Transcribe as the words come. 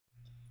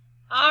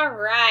All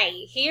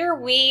right, here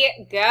we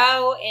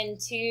go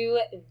into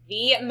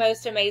the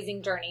most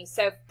amazing journey.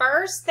 So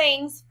first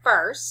things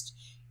first,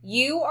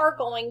 you are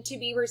going to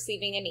be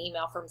receiving an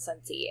email from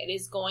Cincy. It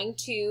is going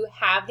to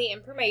have the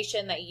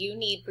information that you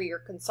need for your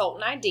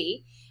consultant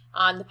ID,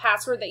 the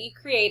password that you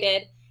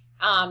created,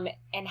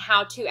 and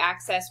how to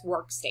access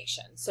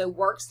Workstation. So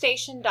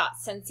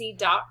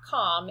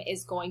workstation.cincy.com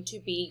is going to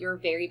be your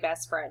very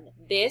best friend.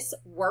 This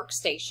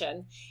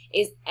workstation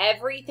is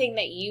everything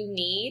that you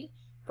need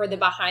for the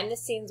behind the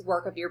scenes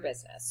work of your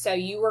business. So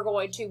you are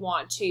going to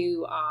want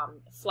to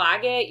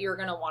flag it. You're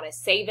going to want to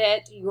save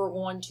it. You're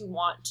going to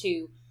want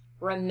to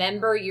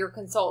remember your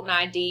consultant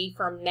ID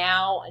from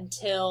now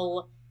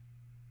until,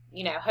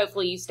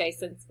 hopefully you stay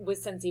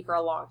with Cincy for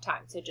a long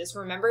time. So just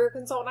remember your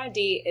consultant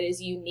ID. It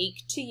is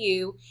unique to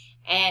you.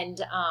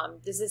 And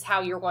this is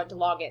how you're going to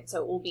log in.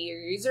 So it will be your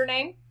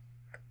username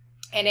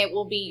and it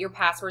will be your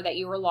password that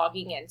you are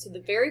logging in. So the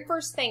very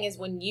first thing is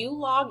when you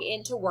log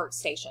into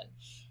Workstation,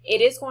 it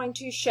is going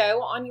to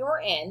show on your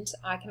end.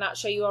 I cannot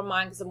show you on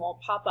mine because it won't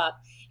pop up.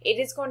 It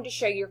is going to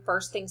show your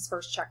first things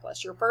first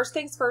checklist. Your first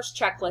things first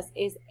checklist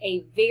is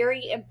a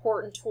very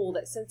important tool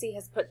that Cincy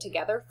has put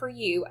together for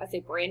you as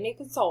a brand new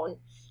consultant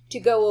to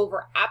go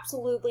over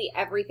absolutely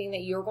everything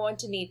that you're going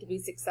to need to be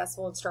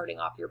successful in starting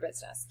off your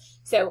business.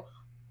 So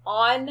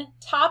on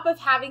top of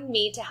having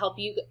me to help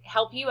you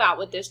out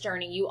with this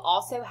journey, you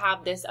also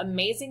have this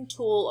amazing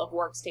tool of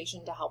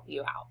Workstation to help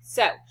you out.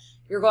 So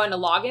you're going to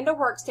log into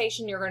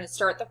Workstation. You're going to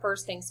start the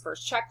first things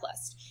first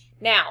checklist.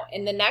 Now,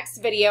 in the next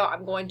video,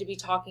 I'm going to be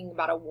talking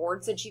about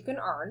awards that you can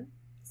earn.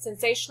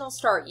 Sensational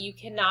Start, you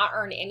cannot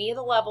earn any of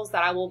the levels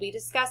that I will be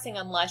discussing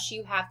unless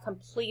you have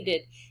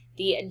completed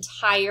the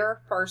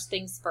entire first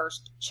things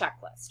first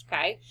checklist,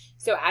 okay?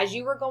 So as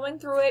you were going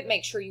through it,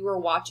 make sure you are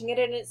watching it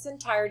in its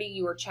entirety.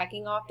 You are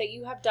checking off that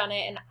you have done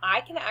it, and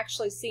I can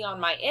actually see on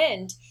my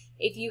end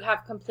if you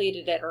have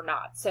completed it or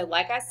not. So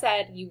like I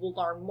said, you will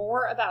learn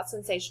more about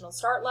Sensational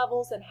Start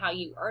levels and how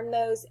you earn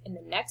those in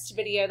the next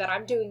video that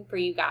I'm doing for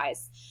you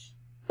guys.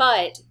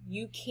 But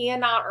you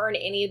cannot earn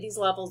any of these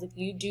levels if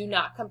you do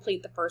not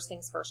complete the first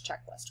things first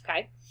checklist,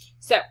 okay?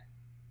 So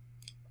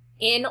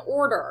in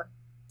order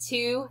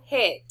to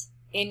hit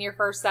in your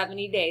first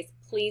 70 days,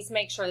 please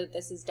make sure that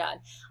this is done.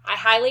 I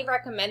highly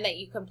recommend that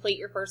you complete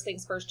your first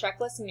things first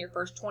checklist in your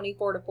first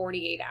 24 to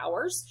 48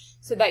 hours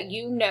so that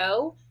you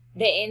know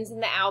the ins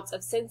and the outs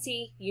of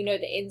Cincy, you know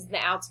the ins and the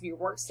outs of your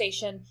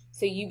workstation,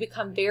 so you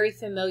become very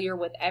familiar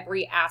with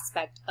every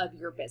aspect of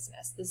your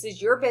business. This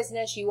is your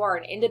business. You are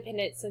an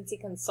independent Cincy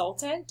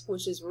consultant,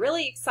 which is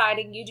really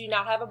exciting. You do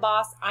not have a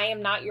boss. I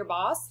am not your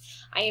boss.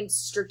 I am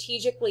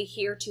strategically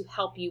here to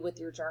help you with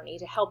your journey,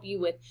 to help you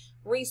with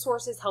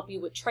resources, help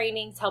you with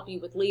trainings, help you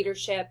with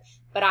leadership,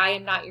 but I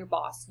am not your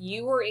boss.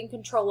 You are in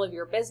control of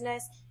your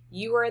business.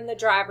 You are in the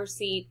driver's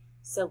seat,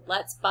 so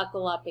let's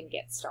buckle up and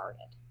get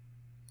started.